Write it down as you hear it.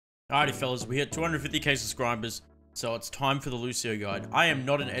Alrighty fellas, we hit 250k subscribers, so it's time for the Lucio guide. I am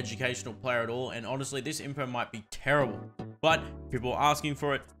not an educational player at all, and honestly, this info might be terrible. But people are asking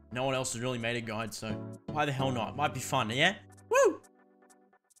for it, no one else has really made a guide, so why the hell not? Might be fun, yeah? Woo!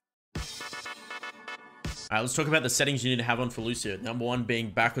 Alright, let's talk about the settings you need to have on for Lucio. Number one being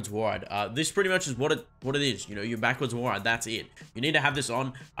backwards wide. This pretty much is what it is. You know, you're backwards wide. That's it. You need to have this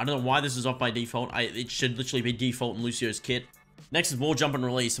on. I don't know why this is off by default. It should literally be default in Lucio's kit. Next is wall jump and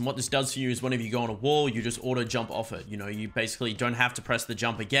release, and what this does for you is whenever you go on a wall, you just auto jump off it. You know, you basically don't have to press the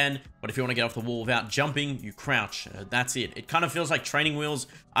jump again, but if you want to get off the wall without jumping, you crouch. That's it. It kind of feels like training wheels.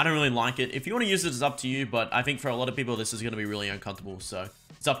 I don't really like it. If you want to use it, it's up to you, but I think for a lot of people, this is going to be really uncomfortable, so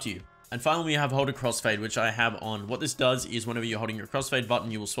it's up to you. And finally, we have hold a crossfade, which I have on. What this does is whenever you're holding your crossfade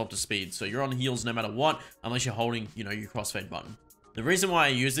button, you will swap to speed. So you're on heels no matter what, unless you're holding, you know, your crossfade button. The reason why I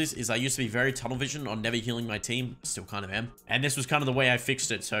use this is I used to be very tunnel vision on never healing my team. Still kind of am. And this was kind of the way I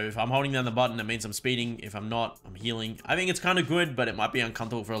fixed it. So if I'm holding down the button, that means I'm speeding. If I'm not, I'm healing. I think it's kind of good, but it might be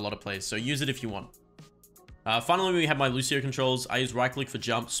uncomfortable for a lot of players. So use it if you want. Finally, we have my Lucio controls. I use right click for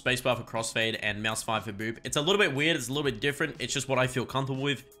jump, spacebar for crossfade, and mouse 5 for boop. It's a little bit weird. It's a little bit different. It's just what I feel comfortable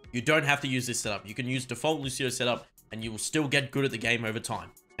with. You don't have to use this setup. You can use default Lucio setup, and you will still get good at the game over time.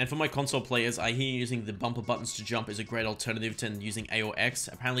 And for my console players, I hear using the bumper buttons to jump is a great alternative to using A or X.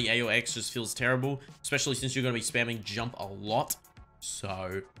 Apparently A or X just feels terrible, especially since you're going to be spamming jump a lot.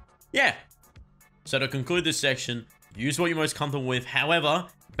 So, yeah. So to conclude this section, use what you're most comfortable with. However,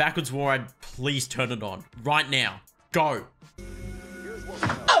 backwards wide, please turn it on. Right now. Go.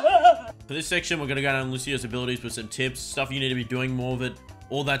 For this section, we're going to go down Lucio's abilities with some tips, stuff you need to be doing more of it,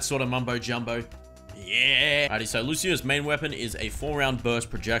 all that sort of mumbo jumbo. Yeah. Alrighty, so Lucio's main weapon is a 4-round burst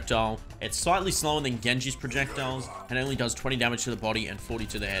projectile. It's slightly slower than Genji's projectiles and only does 20 damage to the body and 40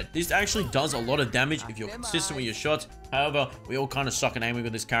 to the head. This actually does a lot of damage if you're consistent with your shots. However, we all kind of suck at aiming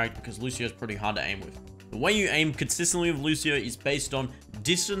with this character because Lucio's pretty hard to aim with. The way you aim consistently with Lucio is based on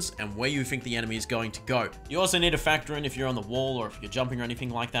distance and where you think the enemy is going to go. You also need to factor in if you're on the wall or if you're jumping or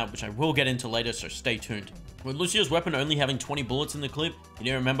anything like that, which I will get into later, so stay tuned. With Lucio's weapon only having 20 bullets in the clip, you need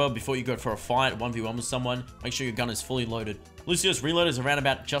to remember before you go for a fight, 1v1 with someone, make sure your gun is fully loaded. Lucio's reload is around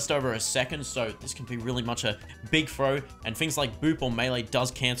about just over a second, so this can be really much a big throw, and things like boop or melee does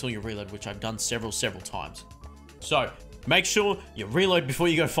cancel your reload, which I've done several times. So, make sure you reload before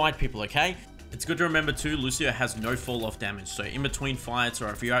you go fight people, okay? It's good to remember too, Lucio has no fall off damage, so in between fights or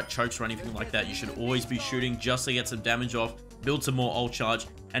if you're at chokes or anything like that, you should always be shooting just to get some damage off, build some more ult charge,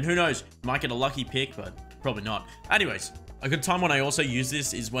 and who knows, you might get a lucky pick, but probably not. Anyways, a good time when I also use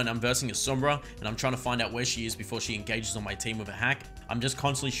this is when I'm versing a Sombra and I'm trying to find out where she is before she engages on my team with a hack. I'm just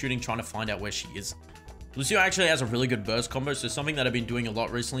constantly shooting, trying to find out where she is. Lucio actually has a really good burst combo, so something that I've been doing a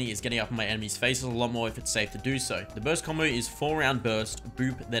lot recently is getting up in my enemy's faces a lot more if it's safe to do so. The burst combo is 4-round burst,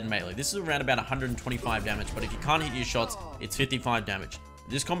 boop, then melee. This is around about 125 damage, but if you can't hit your shots, it's 55 damage.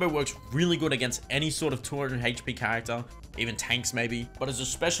 This combo works really good against any sort of 200 HP character, even tanks maybe, but it's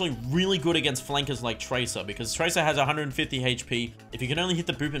especially really good against flankers like Tracer, because Tracer has 150 HP. If you can only hit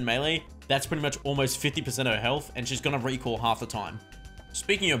the boop in melee, that's pretty much almost 50% of her health, and she's gonna recall half the time.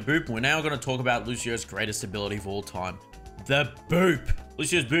 Speaking of boop, we're now going to talk about Lucio's greatest ability of all time. The boop.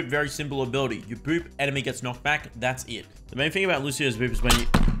 Lucio's boop, very simple ability. You boop, enemy gets knocked back, that's it. The main thing about Lucio's boop is when you...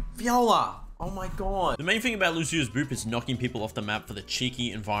 Viola! Oh my god. The main thing about Lucio's boop is knocking people off the map for the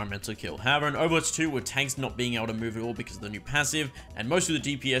cheeky environmental kill. However, in Overwatch 2, with tanks not being able to move at all because of the new passive, and most of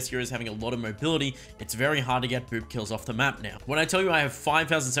the DPS heroes having a lot of mobility, it's very hard to get boop kills off the map now. When I tell you I have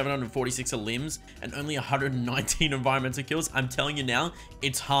 5,746 limbs and only 119 environmental kills, I'm telling you now,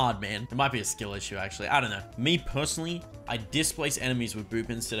 it's hard, man. It might be a skill issue, actually. I don't know. Me, personally, I displace enemies with boop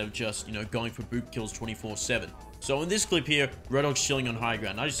instead of just, you know, going for boop kills 24/7. So in this clip here, Rodog's chilling on high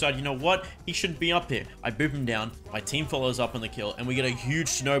ground. I decided, you know what? He shouldn't be up here. I boop him down, my team follows up on the kill, and we get a huge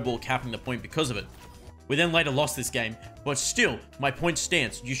snowball capping the point because of it. We then later lost this game, but still, my point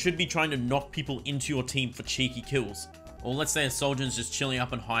stands. You should be trying to knock people into your team for cheeky kills. Or let's say a soldier's just chilling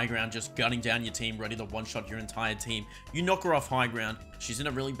up on high ground, just gunning down your team, ready to one-shot your entire team. You knock her off high ground, she's in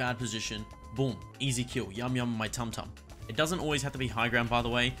a really bad position, boom, easy kill, yum yum my tum-tum. It doesn't always have to be high ground, by the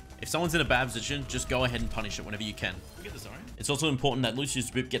way. If someone's in a bad position, just go ahead and punish it whenever you can. It's also important that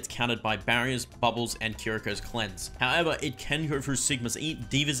Lucio's boop gets countered by barriers, bubbles, and Kiriko's cleanse. However, it can go through Sigma's eat,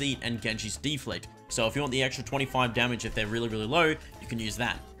 Diva's eat, and Genji's deflate. So if you want the extra 25 damage if they're really low, you can use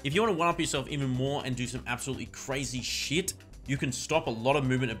that. If you want to one-up yourself even more and do some absolutely crazy shit, you can stop a lot of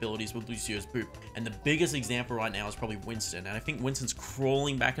movement abilities with Lucio's boop. And the biggest example right now is probably Winston. And I think Winston's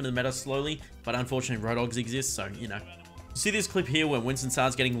crawling back into the meta slowly, but unfortunately Rodogs exists, so, you know. See this clip here where Winston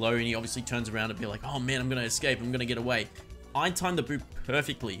starts getting low and he obviously turns around and be like, oh man, I'm going to escape, I'm going to get away. I timed the boot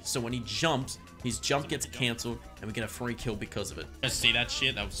perfectly, so when he jumps, his jump gets cancelled, and we get a free kill because of it. Just see that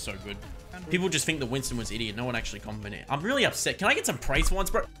shit? That was so good. People just think that Winston was idiot. No one actually complimented it. I'm really upset. Can I get some praise for once,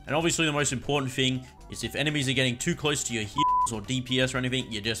 bro? And obviously, the most important thing is if enemies are getting too close to your heals or DPS or anything,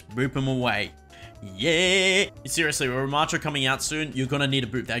 you just boop them away. Yeah. Seriously, with Ramacho coming out soon, you're gonna need to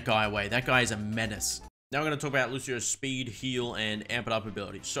boop that guy away. That guy is a menace. Now we're gonna talk about Lucio's speed, heal, and amp it up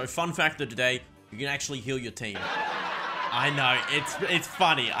abilities. So, fun fact of today, you can actually heal your team. I know, it's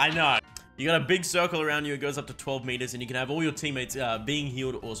funny, I know. You got a big circle around you, it goes up to 12 meters, and you can have all your teammates being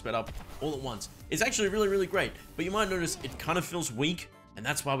healed or sped up all at once. It's actually really, really great, but you might notice it kind of feels weak, and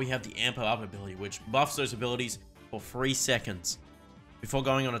that's why we have the amp up ability, which buffs those abilities for 3 seconds before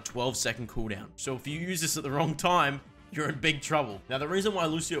going on a 12-second cooldown. So if you use this at the wrong time, you're in big trouble. Now, the reason why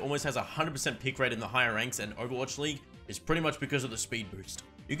Lucio almost has a 100% pick rate in the higher ranks and Overwatch League is pretty much because of the speed boost.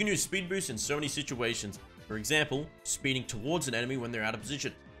 You can use speed boost in so many situations. For example, speeding towards an enemy when they're out of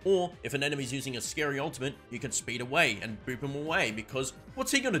position. Or, if an enemy's using a scary ultimate, you can speed away and boop him away, because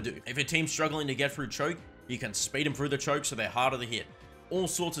what's he gonna do? If your team's struggling to get through choke, you can speed them through the choke so they're harder to hit. All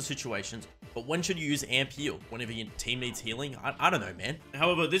sorts of situations. But when should you use amp heal? Whenever your team needs healing? I don't know, man.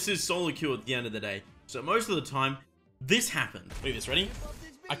 However, this is solo queue at the end of the day. So most of the time, this happens. Look at this, ready?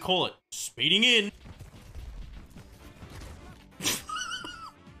 I call it speeding in.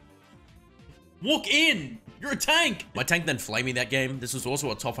 Walk in! You're a tank! My tank then flamed me that game. This was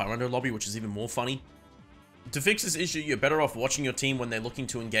also a top 500 lobby, which is even more funny. To fix this issue, you're better off watching your team when they're looking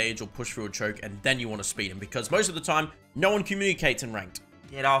to engage or push through a choke, and then you want to speed them, because most of the time, no one communicates in ranked.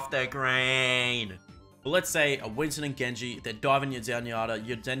 Get off the green! But let's say a Winston and Genji, they're diving your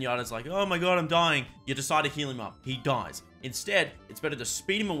Zenyatta's like, oh my god, I'm dying. You decide to heal him up. He dies. Instead, it's better to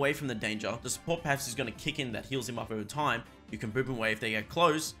speed him away from the danger. The support passive is going to kick in that heals him up over time. You can boop him away if they get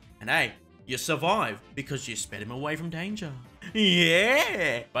close, and hey, you survive because you sped him away from danger.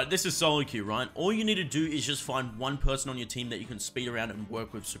 Yeah! But this is solo queue, right? All you need to do is just find one person on your team that you can speed around and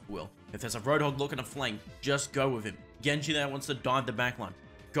work with super well. If there's a Roadhog looking to flank, just go with him. Genji that wants to dive the backline,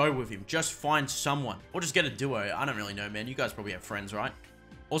 go with him. Just find someone. Or just get a duo. I don't really know, man. You guys probably have friends, right?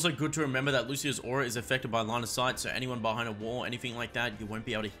 Also good to remember that Lucio's aura is affected by line of sight, so anyone behind a wall, anything like that, you won't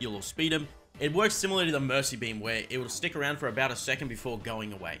be able to heal or speed him. It works similar to the Mercy Beam, where it will stick around for about a second before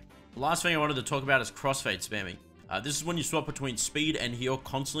going away. The last thing I wanted to talk about is crossfade spamming. This is when you swap between speed and heal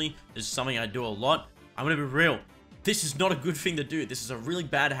constantly. This is something I do a lot. I'm gonna be real. This is not a good thing to do. This is a really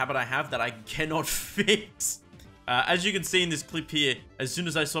bad habit I have that I cannot fix. As you can see in this clip here, as soon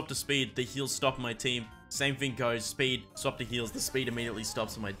as I swap to speed, the heals stop my team. Same thing goes, speed, swap to heals, the speed immediately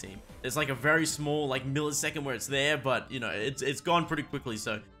stops on my team. There's like a very small like millisecond where it's there, but you know, it's gone pretty quickly,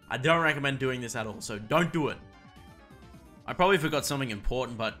 so I don't recommend doing this at all, so don't do it. I probably forgot something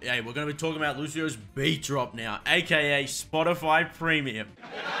important, but hey, we're going to be talking about Lucio's beat drop now, aka Spotify Premium.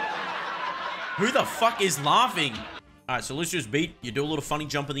 Who the fuck is laughing? Alright, so Lucio's beat, you do a little funny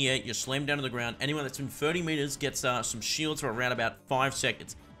jump in the air, you slam down to the ground. Anyone that's in 30 meters gets some shields for around about 5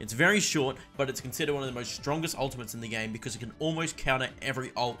 seconds. It's very short, but it's considered one of the most strongest ultimates in the game because it can almost counter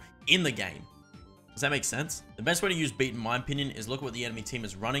every ult in the game. Does that make sense? The best way to use beat, in my opinion, is look at what the enemy team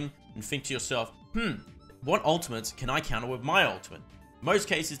is running and think to yourself, what ultimates can I counter with my ultimate? In most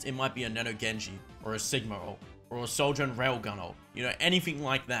cases, it might be a Nano Genji, or a Sigma ult, or a Soldier and Railgun ult. You know, anything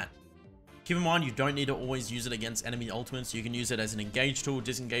like that. Keep in mind, you don't need to always use it against enemy ultimates. You can use it as an engage tool,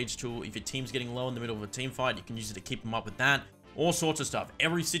 disengage tool. If your team's getting low in the middle of a team fight, you can use it to keep them up with that. All sorts of stuff.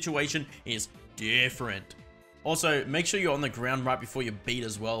 Every situation is different. Also, make sure you're on the ground right before your beat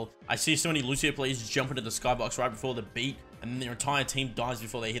as well. I see so many Lucio players jump into the skybox right before the beat, and then their entire team dies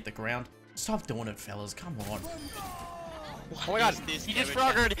before they hit the ground. Stop doing it, fellas. Come on. Oh my god, he just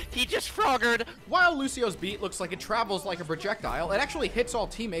froggered! He just froggered! While Lucio's beat looks like it travels like a projectile, it actually hits all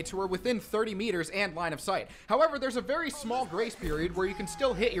teammates who are within 30 meters and line of sight. However, there's a very small grace period where you can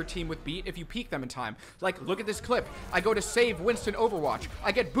still hit your team with beat if you peek them in time. Like, look at this clip. I go to save Winston Overwatch.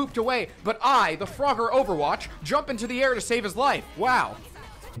 I get booped away, but I, the Frogger Overwatch, jump into the air to save his life. Wow.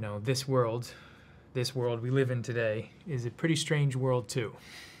 You know, this world we live in today is a pretty strange world too.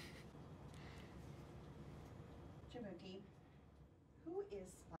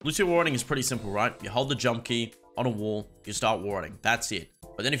 Lucio warding is pretty simple, right? You hold the jump key on a wall, you start warding. That's it.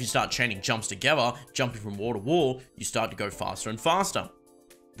 But then if you start chaining jumps together, jumping from wall to wall, you start to go faster and faster.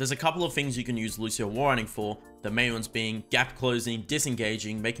 There's a couple of things you can use Lucio warding for. The main ones being gap closing,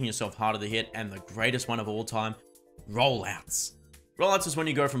 disengaging, making yourself harder to hit, and the greatest one of all time, rollouts. Rollouts is when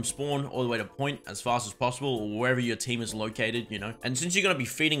you go from spawn all the way to point as fast as possible, or wherever your team is located, you know. And since you're going to be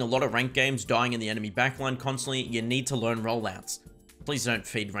feeding a lot of ranked games, dying in the enemy backline constantly, you need to learn rollouts. Please don't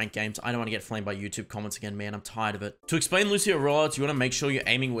feed ranked games. I don't want to get flamed by YouTube comments again, man. I'm tired of it. To explain Lucio rollouts, you want to make sure you're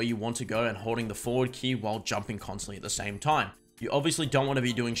aiming where you want to go and holding the forward key while jumping constantly at the same time. You obviously don't want to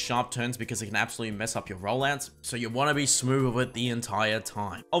be doing sharp turns because it can absolutely mess up your rollouts, so you want to be smooth with it the entire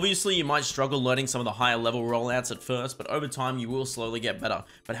time. Obviously, you might struggle learning some of the higher level rollouts at first, but over time you will slowly get better.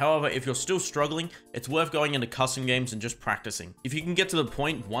 But however, if you're still struggling, it's worth going into custom games and just practicing. If you can get to the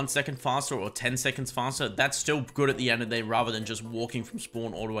point 1 second faster or 10 seconds faster, that's still good at the end of the day rather than just walking from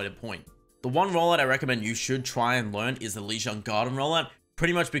spawn all the way to point. The one rollout I recommend you should try and learn is the Legion Garden rollout,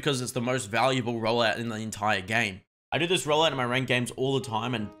 pretty much because it's the most valuable rollout in the entire game. I do this rollout in my ranked games all the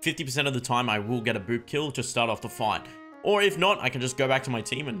time, and 50% of the time I will get a boop kill to start off the fight. Or if not, I can just go back to my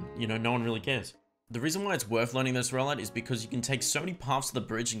team and, you know, no one really cares. The reason why it's worth learning this rollout is because you can take so many paths to the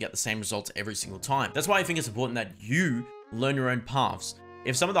bridge and get the same results every single time. That's why I think it's important that you learn your own paths.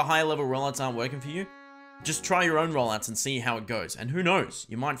 If some of the higher level rollouts aren't working for you, just try your own rollouts and see how it goes. And who knows,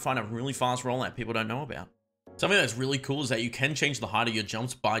 you might find a really fast rollout people don't know about. Something that's really cool is that you can change the height of your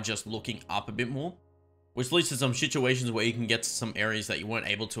jumps by just looking up a bit more, which leads to some situations where you can get to some areas that you weren't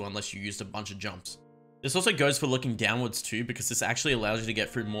able to unless you used a bunch of jumps. This also goes for looking downwards too, because this actually allows you to get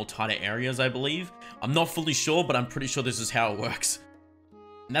through more tighter areas, I believe. I'm not fully sure, but I'm pretty sure this is how it works.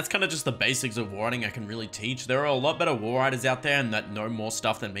 And that's kind of just the basics of wall riding I can really teach. There are a lot better wall riders out there and that know more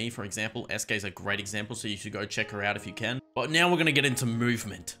stuff than me. For example, SK is a great example, so you should go check her out if you can. But now we're going to get into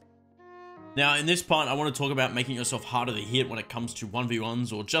movement. Now, in this part, I want to talk about making yourself harder to hit when it comes to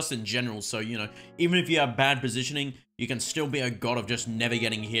 1v1s or just in general. So, you know, even if you have bad positioning, you can still be a god of just never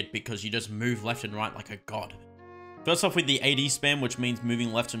getting hit because you just move left and right like a god. First off with the AD spam, which means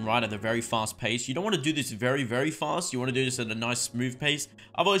moving left and right at a very fast pace. You don't want to do this very, very fast. You want to do this at a nice smooth pace.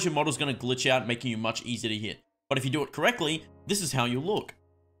 Otherwise, your model's going to glitch out, making you much easier to hit. But if you do it correctly, this is how you look.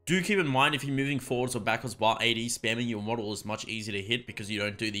 Do keep in mind if you're moving forwards or backwards while AD spamming, your model is much easier to hit because you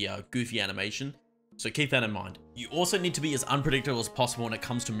don't do the goofy animation. So keep that in mind. You also need to be as unpredictable as possible when it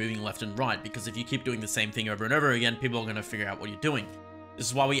comes to moving left and right, because if you keep doing the same thing over and over again, people are going to figure out what you're doing. This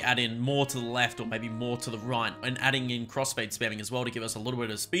is why we add in more to the left or maybe more to the right, and adding in crossfade spamming as well to give us a little bit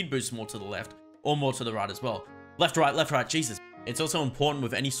of speed boost more to the left or more to the right as well. Left, right, Jesus. It's also important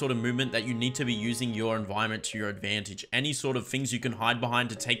with any sort of movement that you need to be using your environment to your advantage. Any sort of things you can hide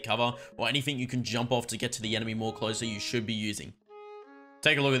behind to take cover, or anything you can jump off to get to the enemy more closer, you should be using.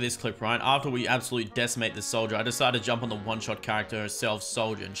 Take a look at this clip, right? After we absolutely decimate this soldier, I decided to jump on the one-shot character herself,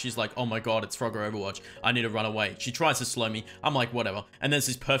 Soldier, and she's like, oh my god, it's Frogger Overwatch. I need to run away. She tries to slow me. I'm like, whatever. And there's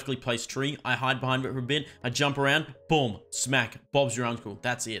this perfectly placed tree. I hide behind it for a bit. I jump around. Boom. Smack. Bob's your uncle.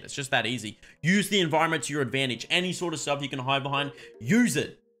 That's it. It's just that easy. Use the environment to your advantage. Any sort of stuff you can hide behind, use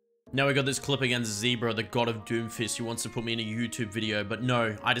it. Now we got this clip against Zebra, the god of Doomfist, who wants to put me in a YouTube video, but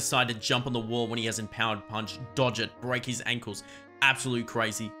no, I decided to jump on the wall when he has Empowered Punch, dodge it, break his ankles. Absolute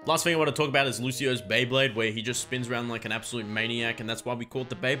crazy. Last thing I want to talk about is Lucio's Beyblade, where he just spins around like an absolute maniac, and that's why we call it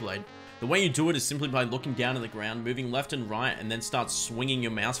the Beyblade. The way you do it is simply by looking down at the ground, moving left and right, and then start swinging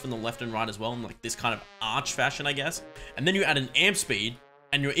your mouse from the left and right as well in like this kind of arch fashion, I guess. And then you add an amp speed,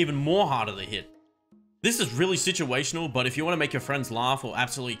 and you're even more harder to hit. This is really situational, but if you want to make your friends laugh or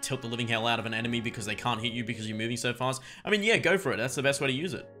absolutely tilt the living hell out of an enemy because they can't hit you because you're moving so fast, I mean, yeah, go for it. That's the best way to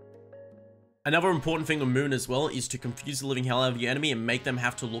use it. Another important thing with Moon as well is to confuse the living hell out of your enemy and make them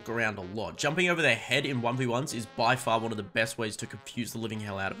have to look around a lot. Jumping over their head in 1v1s is by far one of the best ways to confuse the living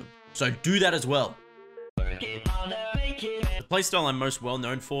hell out of them. So do that as well. The playstyle I'm most well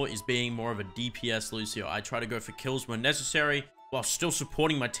known for is being more of a DPS Lucio. I try to go for kills when necessary, while still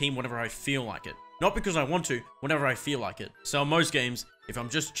supporting my team whenever I feel like it. Not because I want to, whenever I feel like it. So in most games, if I'm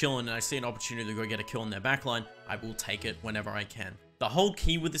just chilling and I see an opportunity to go get a kill in their backline, I will take it whenever I can. The whole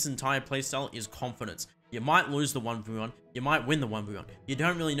key with this entire playstyle is confidence. You might lose the 1v1, you might win the 1v1. You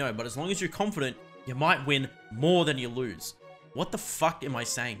don't really know, but as long as you're confident, you might win more than you lose. What the fuck am I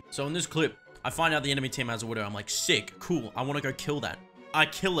saying? So in this clip, I find out the enemy team has a Widow. I'm like, sick, cool, I want to go kill that. I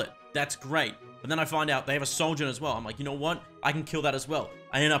kill it, that's great. But then I find out they have a Soldier as well. I'm like, you know what? I can kill that as well.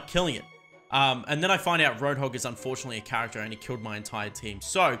 I end up killing it. And then I find out Roadhog is unfortunately a character and he killed my entire team.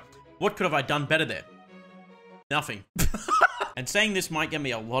 So, what could have I done better there? Nothing. And saying this might get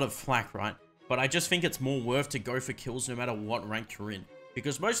me a lot of flack, right? But I just think it's more worth to go for kills no matter what rank you're in.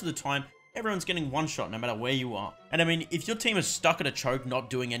 Because most of the time, everyone's getting one shot no matter where you are. And I mean, if your team is stuck at a choke, not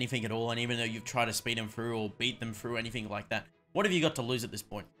doing anything at all, and even though you've tried to speed them through or beat them through, anything like that, what have you got to lose at this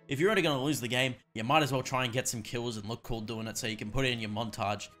point? If you're already going to lose the game, you might as well try and get some kills and look cool doing it so you can put it in your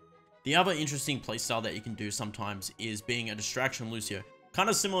montage. The other interesting playstyle that you can do sometimes is being a distraction Lucio. Kind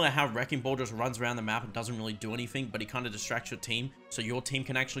of similar to how Wrecking Ball just runs around the map and doesn't really do anything, but he kind of distracts your team so your team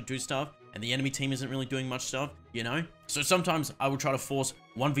can actually do stuff. and the enemy team isn't really doing much stuff, you know? So sometimes I will try to force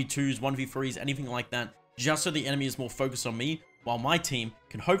 1v2s, 1v3s, anything like that, just so the enemy is more focused on me, while my team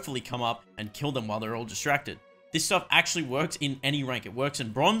can hopefully come up and kill them while they're all distracted. This stuff actually works in any rank. It works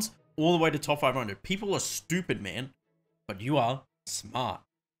in bronze all the way to top 500. People are stupid, man, but you are smart.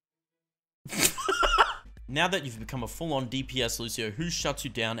 Now that you've become a full-on DPS Lucio, who shuts you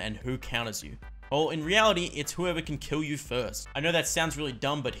down and who counters you? Well, in reality, it's whoever can kill you first. I know that sounds really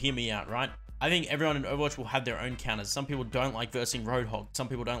dumb, but hear me out, right? I think everyone in Overwatch will have their own counters. Some people don't like versing Roadhog, some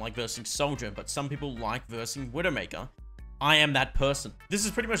people don't like versing Soldier, but some people like versing Widowmaker. I am that person. This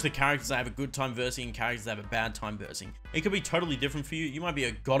is pretty much the characters I have a good time versing and characters that have a bad time versing. It could be totally different for you. You might be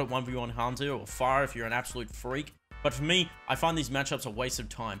a god at 1v1 Hunter or Fire if you're an absolute freak. But for me, I find these matchups a waste of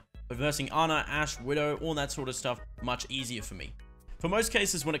time. But versing Ana, Ashe, Widow, all that sort of stuff, much easier for me. For most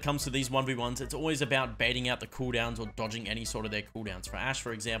cases, when it comes to these 1v1s, it's always about baiting out the cooldowns or dodging any sort of their cooldowns. For Ashe,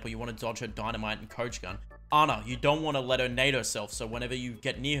 for example, you want to dodge her Dynamite and Coach Gun. Ana, you don't want to let her nade herself, so whenever you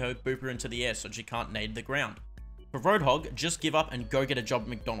get near her, boop her into the air so she can't nade the ground. For Roadhog, just give up and go get a job at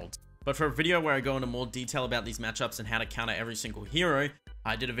McDonald's. But for a video where I go into more detail about these matchups and how to counter every single hero,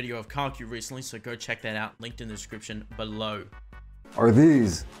 I did a video of Karq recently, so go check that out, linked in the description below. Are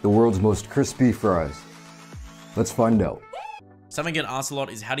these the world's most crispy fries? Let's find out. Something I get asked a lot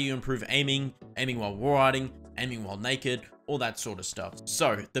is how do you improve aiming, aiming while war riding, aiming while naked, all that sort of stuff.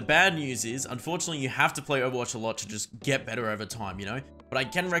 So the bad news is, unfortunately, you have to play Overwatch a lot to just get better over time, you know? But I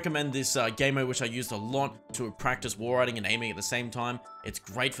can recommend this game mode, which I used a lot to practice war riding and aiming at the same time. It's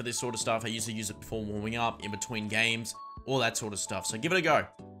great for this sort of stuff. I used to use it before warming up, in between games, all that sort of stuff. So give it a go.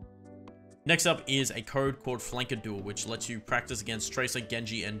 Next up is a code called Flanker Duel, which lets you practice against Tracer,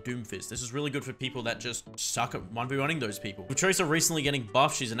 Genji, and Doomfist. This is really good for people that just suck at 1v1ing those people. With Tracer recently getting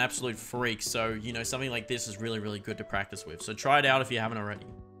buffed, she's an absolute freak, so, you know, something like this is really, really good to practice with. So try it out if you haven't already.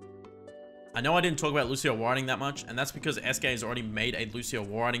 I know I didn't talk about Lucio war riding that much, and that's because SK has already made a Lucio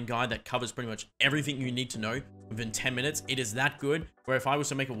war riding guide that covers pretty much everything you need to know within 10 minutes. It is that good, where if I was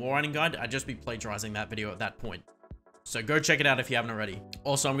to make a war riding guide, I'd just be plagiarizing that video at that point. So go check it out if you haven't already.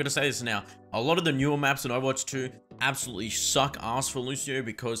 Also, I'm going to say this now. A lot of the newer maps in Overwatch 2 absolutely suck ass for Lucio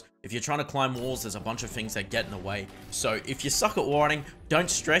because if you're trying to climb walls, there's a bunch of things that get in the way. So if you suck at war riding, don't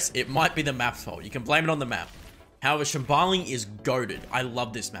stress. It might be the map's fault. You can blame it on the map. However, Shambhaling is goated. I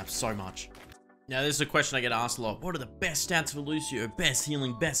love this map so much. Now, this is a question I get asked a lot. What are the best stats for Lucio? Best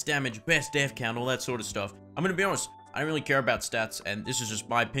healing, best damage, best death count, all that sort of stuff. I'm going to be honest. I don't really care about stats, and this is just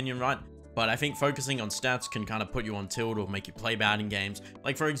my opinion, right? But I think focusing on stats can kind of put you on tilt or make you play bad in games.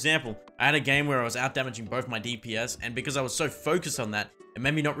 Like, for example, I had a game where I was out-damaging both my DPS, and because I was so focused on that, it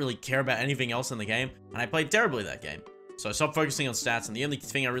made me not really care about anything else in the game, and I played terribly that game. So I stopped focusing on stats, and the only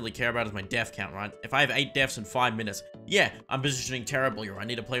thing I really care about is my death count, right? If I have 8 deaths in 5 minutes, yeah, I'm positioning terribly, or I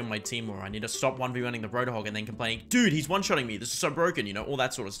need to play with my team, or I need to stop 1v1ing the Roadhog and then complaining, dude, he's one-shotting me, this is so broken, you know, all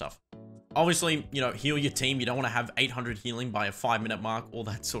that sort of stuff. Obviously, you know, heal your team, you don't want to have 800 healing by a 5-minute mark, all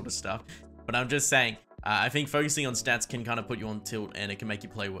that sort of stuff. But I'm just saying, I think focusing on stats can kind of put you on tilt and it can make you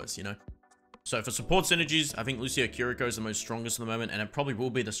play worse, you know? So for support synergies, I think Lucio Kiriko is the most strongest at the moment, and it probably will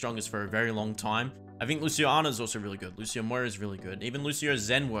be the strongest for a very long time. I think Lucio Ana is also really good. Lucio Moira is really good. Even Lucio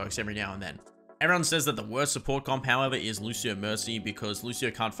Zen works every now and then. Everyone says that the worst support comp, however, is Lucio Mercy because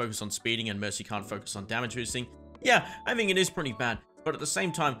Lucio can't focus on speeding and Mercy can't focus on damage boosting. Yeah, I think it is pretty bad. But at the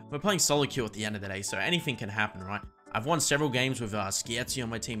same time, we're playing solo queue at the end of the day, so anything can happen, right? I've won several games with Skietzi on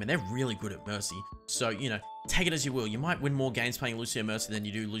my team, and they're really good at Mercy. So, you know, take it as you will. You might win more games playing Lucio Mercy than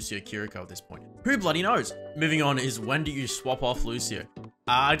you do Lucio Kiriko at this point. Who bloody knows? Moving on is when do you swap off Lucio?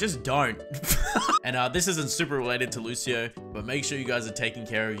 I just don't. And this isn't super related to Lucio, but make sure you guys are taking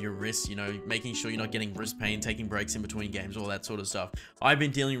care of your wrists, you know, making sure you're not getting wrist pain, taking breaks in between games, all that sort of stuff. I've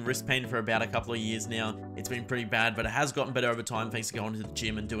been dealing with wrist pain for about a couple of years now. It's been pretty bad, but it has gotten better over time thanks to going to the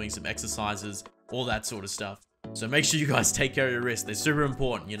gym and doing some exercises, all that sort of stuff. So make sure you guys take care of your wrists. They're super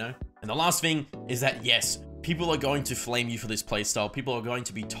important, you know? And the last thing is that, yes, people are going to flame you for this playstyle. People are going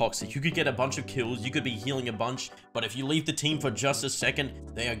to be toxic. You could get a bunch of kills. You could be healing a bunch. But if you leave the team for just a second,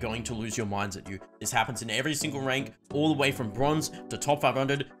 they are going to lose your minds at you. This happens in every single rank, all the way from bronze to top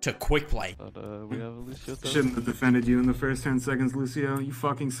 500 to quick play. But, we have a Lucio though. Shouldn't have defended you in the first 10 seconds, Lucio. You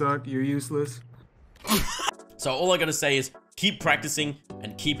fucking suck. You're useless. So all I gotta say is keep practicing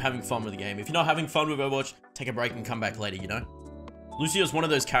and keep having fun with the game. If you're not having fun with Overwatch, take a break and come back later, you know? Lucio is one of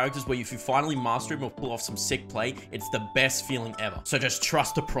those characters where if you finally master him or pull off some sick play, it's the best feeling ever. So just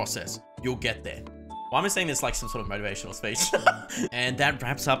trust the process. You'll get there. Why am I saying this like some sort of motivational speech? And that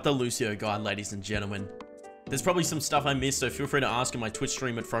wraps up the Lucio guide, ladies and gentlemen. There's probably some stuff I missed, so feel free to ask in my Twitch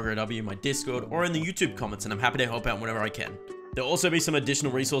stream at FrogRW, my Discord, or in the YouTube comments, and I'm happy to help out whenever I can. There'll also be some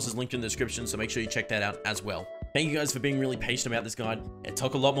additional resources linked in the description, so make sure you check that out as well. Thank you guys for being really patient about this guide. It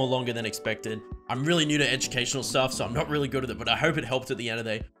took a lot more longer than expected. I'm really new to educational stuff, so I'm not really good at it, but I hope it helped at the end of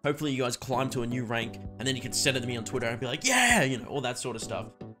the day. Hopefully you guys climb to a new rank, and then you can send it to me on Twitter and be like, yeah, you know, all that sort of stuff.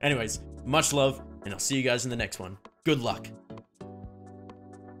 Anyways, much love, and I'll see you guys in the next one. Good luck.